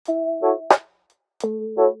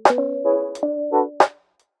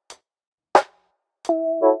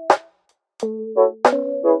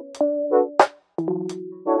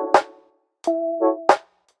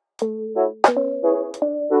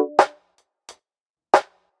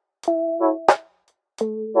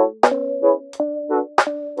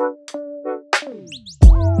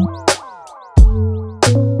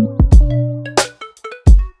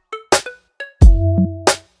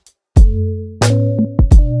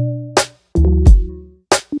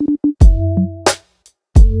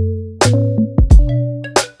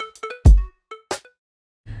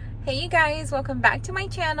guys, welcome back to my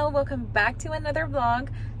channel. Welcome back to another vlog.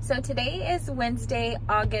 So today is Wednesday,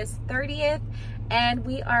 August 30th, and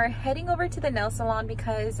we are heading over to the nail salon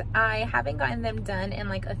because I haven't gotten them done in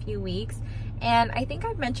like a few weeks. And I think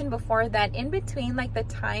I've mentioned before that in between like the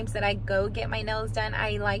times that I go get my nails done,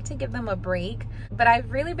 I like to give them a break, but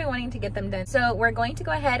I've really been wanting to get them done. So we're going to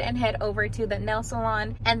go ahead and head over to the nail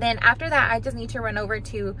salon, and then after that I just need to run over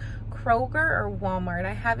to Kroger or Walmart.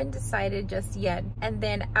 I haven't decided just yet. And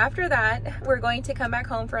then after that we're going to come back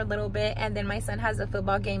home for a little bit, and then my son has a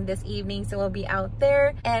football game this evening, so we'll be out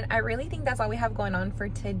there. And I really think that's all we have going on for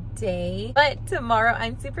today. But tomorrow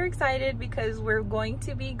I'm super excited because we're going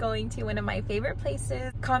to be going to one of my favorite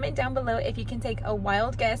places. Comment down below if you can take a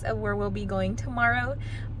wild guess of where we'll be going tomorrow.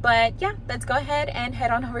 But yeah, let's go ahead and head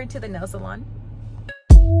on over to the nail salon.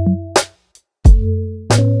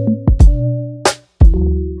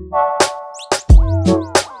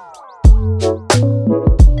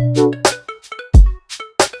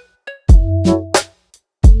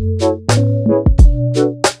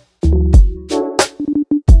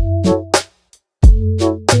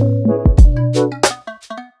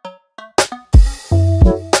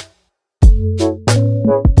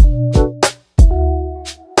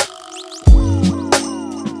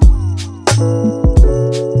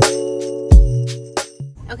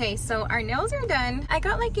 Okay, so our nails are done. I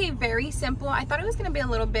got like a very simple, I thought it was gonna be a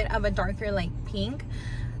little bit of a darker like pink,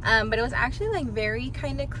 but it was actually like very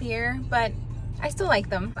kind of clear, but I still like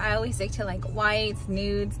them. I always stick to like whites,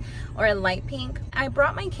 nudes, or a light pink. I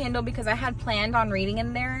brought my Kindle because I had planned on reading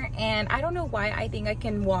in there, and I don't know why I think I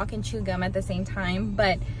can walk and chew gum at the same time,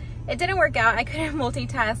 but it didn't work out. I couldn't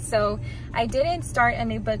multitask, so I didn't start a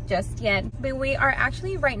new book just yet. But we are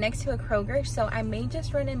actually right next to a Kroger, so I may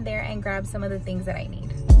just run in there and grab some of the things that I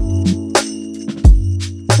need.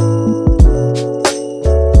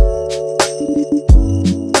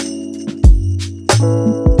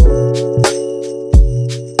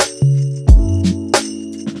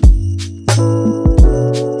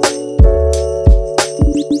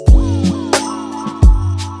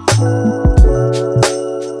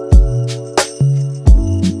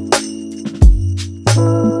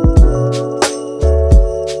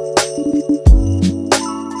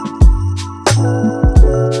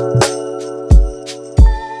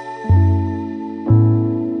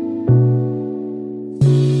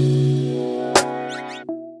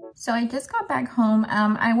 So I just got back home.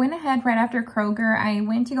 I went ahead right after Kroger. I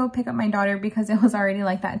went to go pick up my daughter because it was already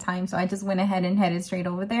like that time. So I just went ahead and headed straight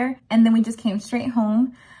over there. And then we just came straight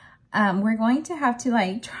home. We're going to have to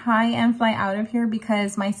like try and fly out of here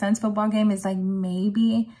because my son's football game is like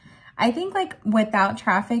maybe, I think like without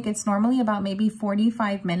traffic, it's normally about maybe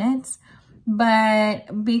 45 minutes.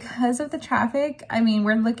 But because of the traffic, I mean,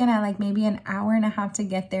 we're looking at like maybe an hour and a half to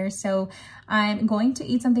get there. So I'm going to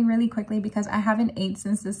eat something really quickly because I haven't ate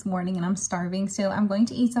since this morning and I'm starving. So I'm going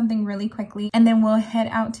to eat something really quickly and then we'll head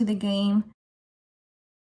out to the game.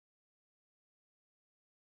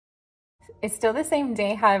 It's still the same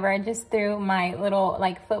day. However, I just threw my little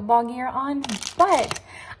like football gear on, but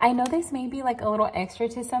I know this may be like a little extra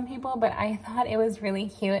to some people, but I thought it was really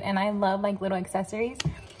cute and I love like little accessories.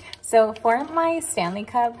 So for my Stanley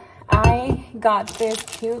Cup, I got this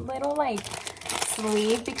cute little like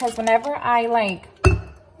sleeve because whenever I like,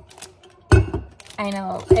 I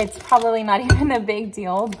know it's probably not even a big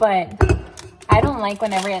deal, but I don't like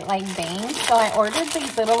whenever it like bangs. So I ordered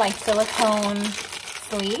these little like silicone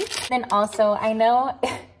sleeves. Then also, I know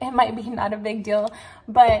it might be not a big deal,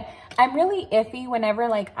 but I'm really iffy whenever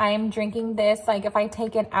like I'm drinking this, like if I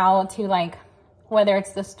take it out to like, whether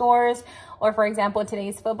it's the stores or for example,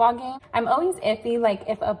 today's football game, I'm always iffy like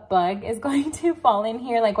if a bug is going to fall in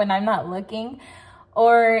here, like when I'm not looking,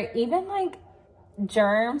 or even like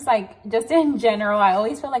germs, like just in general, I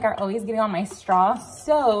always feel like I'm always getting on my straw.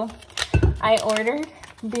 So I ordered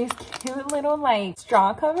these cute little like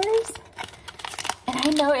straw covers. And I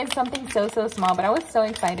know it's something so small, but I was so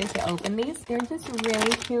excited to open these. They're just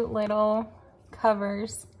really cute little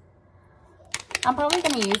covers. I'm probably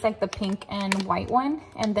going to use like the pink and white one,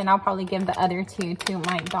 and then I'll probably give the other two to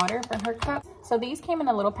my daughter for her cup. So these came in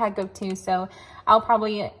a little pack of 2, so I'll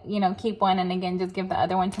probably, you know, keep one and again just give the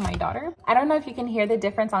other one to my daughter. I don't know if you can hear the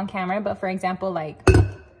difference on camera, but for example, like,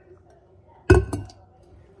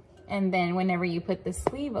 and then whenever you put the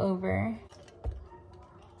sleeve over,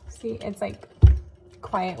 see, it's like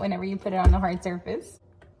quiet whenever you put it on a hard surface.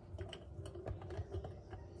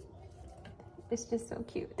 It's just so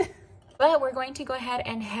cute. But we're going to go ahead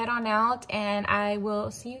and head on out, and I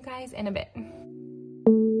will see you guys in a bit.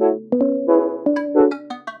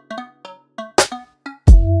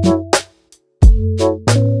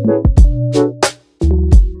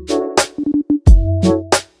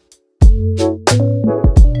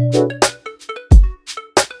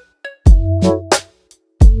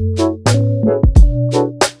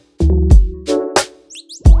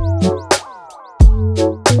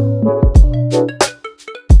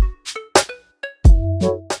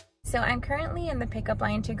 pickup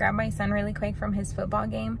line to grab my son really quick from his football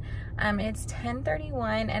game. It's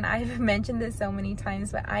 10:31 and I've mentioned this so many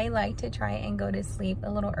times, but I like to try and go to sleep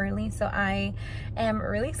a little early. So I am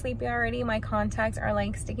really sleepy already. My contacts are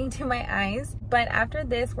like sticking to my eyes. But after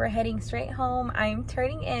this, we're heading straight home. I'm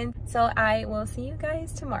turning in. So I will see you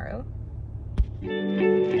guys tomorrow.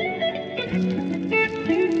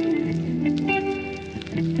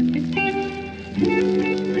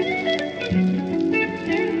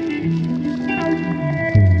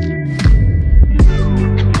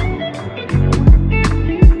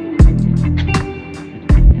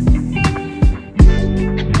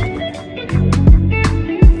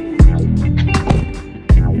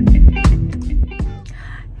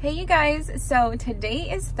 Hey you guys, so today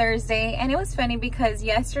is Thursday and it was funny because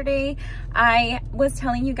yesterday I was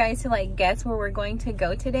telling you guys to like guess where we're going to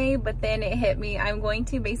go today, but then it hit me. I'm going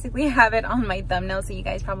to basically have it on my thumbnail, so you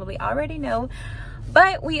guys probably already know.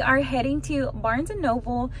 But we are heading to Barnes &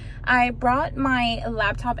 Noble. I brought my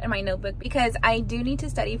laptop and my notebook because I do need to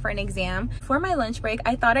study for an exam. For my lunch break,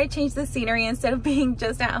 I thought I'd change the scenery instead of being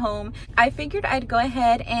just at home. I figured I'd go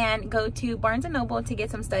ahead and go to Barnes & Noble to get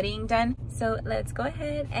some studying done. So let's go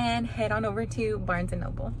ahead and head on over to Barnes &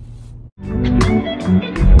 Noble.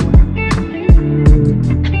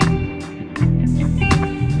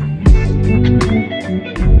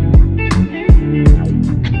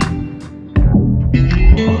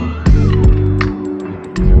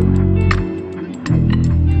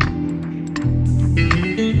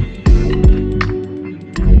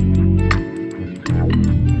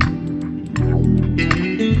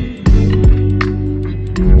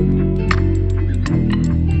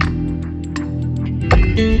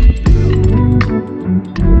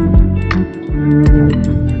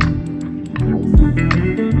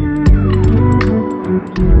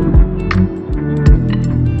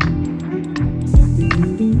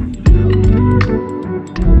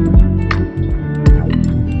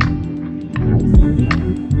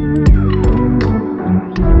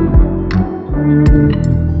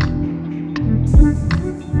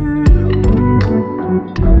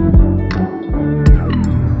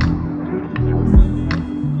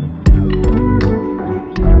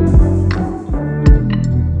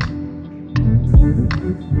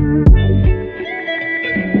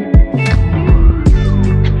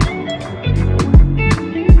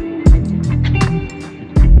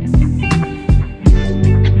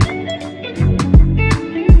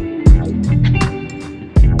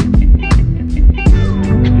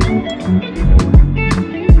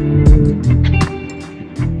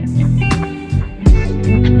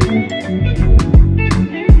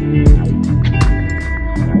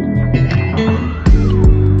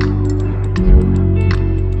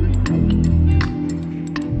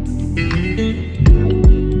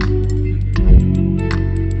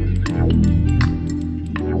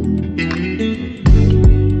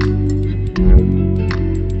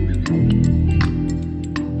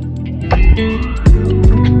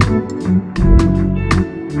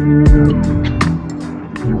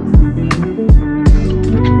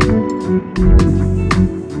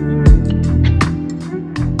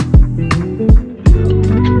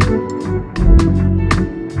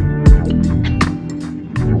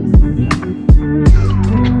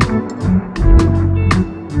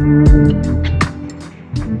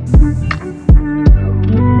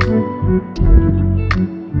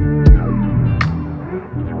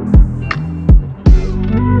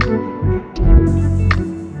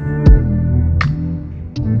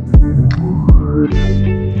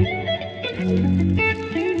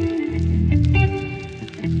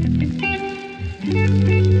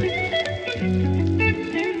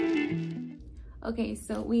 Okay,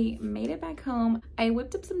 so we made it back home. I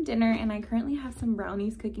whipped up some dinner and I currently have some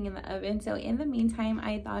brownies cooking in the oven. So in the meantime,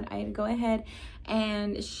 I thought I'd go ahead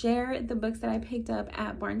and share the books that I picked up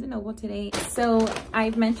at Barnes & Noble today. So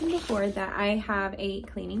I've mentioned before that I have a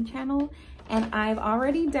cleaning channel and I've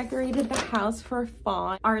already decorated the house for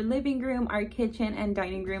fall. Our living room, our kitchen, and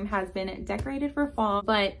dining room has been decorated for fall.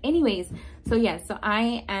 But anyways, so yes, so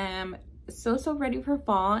I am so ready for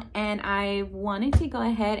fall, and I wanted to go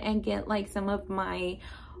ahead and get like some of my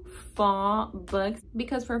fall books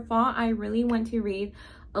because for fall I really want to read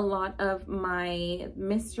a lot of my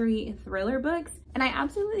mystery thriller books, and I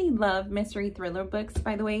absolutely love mystery thriller books,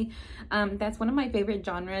 by the way. That's one of my favorite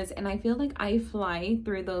genres, and I feel like I fly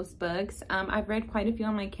through those books. I've read quite a few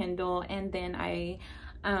on my Kindle, and then I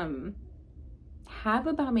have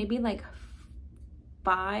about maybe like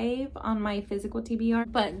 5 on my physical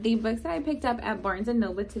TBR. But the books that I picked up at Barnes &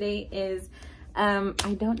 Noble today is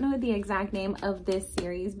I don't know the exact name of this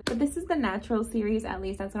series, but this is the Natural series, at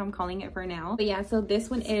least that's what I'm calling it for now. But yeah, so this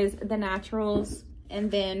one is the Naturals And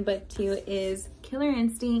then book 2 is Killer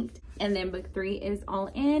Instinct. And then book 3 is All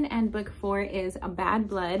In, and book 4 is A Bad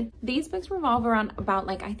Blood. These books revolve around about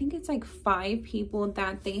like, I think it's like 5 people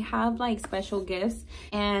that they have like special gifts,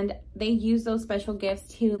 and they use those special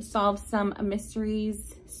gifts to solve some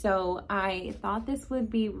mysteries. So I thought this would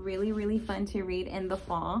be really fun to read in the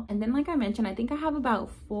fall. And then like I mentioned, I think I have about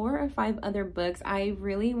 4 or 5 other books. I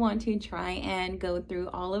really want to try and go through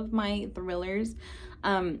all of my thrillers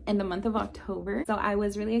in the month of October. So I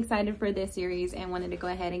was really excited for this series and wanted to go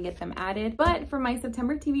ahead and get them added. But for my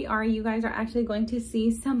September TBR, you guys are actually going to see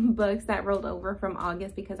some books that rolled over from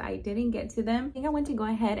August because I didn't get to them. I think I want to go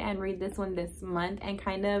ahead and read this one this month and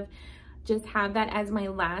kind of just have that as my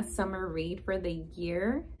last summer read for the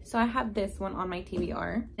year. So I have this one on my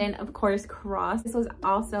TBR. Then of course Cross. This was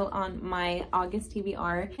also on my August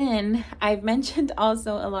TBR. And I've mentioned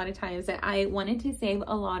also a lot of times that I wanted to save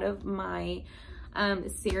a lot of my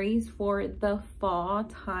series for the fall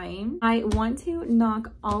time. I want to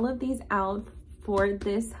knock all of these out for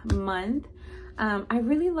this month. I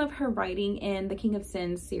really love her writing in the King of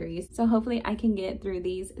Sins series, so hopefully I can get through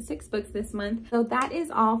these 6 books this month. So that is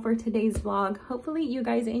all for today's vlog. Hopefully you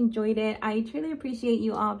guys enjoyed it. I truly appreciate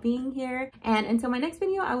you all being here, and until my next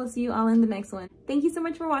video, I will see you all in the next one. Thank you so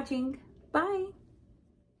much for watching. Bye.